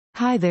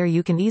Hi there,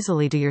 you can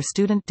easily do your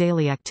student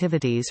daily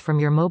activities from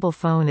your mobile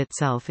phone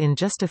itself in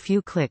just a few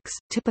clicks.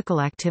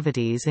 Typical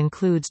activities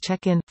includes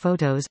check-in,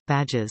 photos,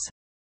 badges.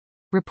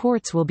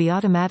 Reports will be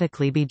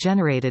automatically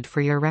generated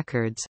for your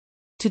records.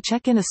 To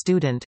check in a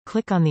student,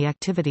 click on the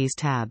Activities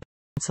tab.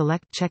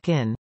 Select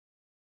Check-in.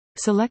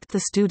 Select the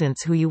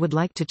students who you would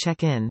like to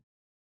check in.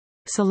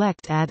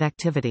 Select Add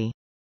Activity.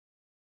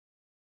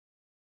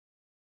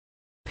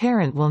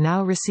 Parent will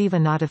now receive a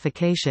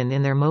notification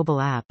in their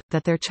mobile app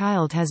that their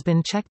child has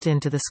been checked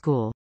into the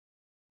school.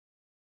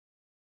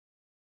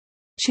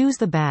 Choose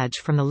the badge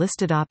from the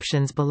listed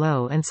options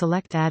below and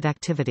select Add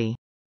Activity.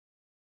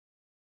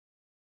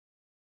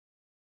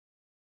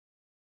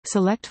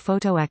 Select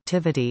Photo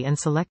Activity and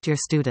select your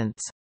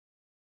students.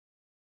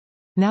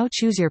 Now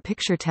choose your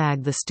picture,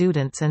 tag the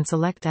students and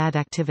select Add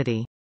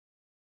Activity.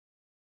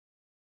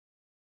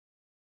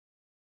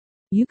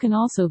 You can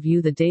also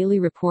view the daily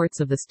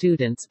reports of the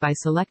students by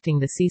selecting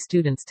the See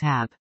Students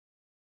tab.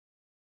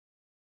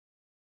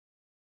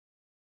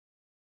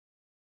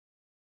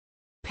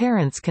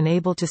 Parents can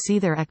able to see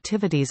their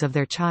activities of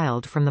their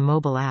child from the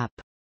mobile app.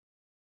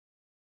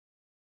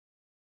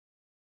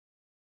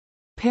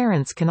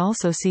 Parents can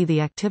also see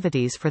the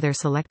activities for their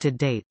selected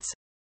dates.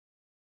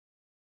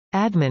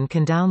 Admin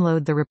can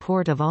download the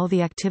report of all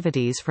the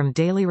activities from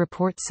Daily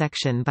Reports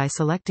section by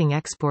selecting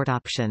Export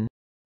option.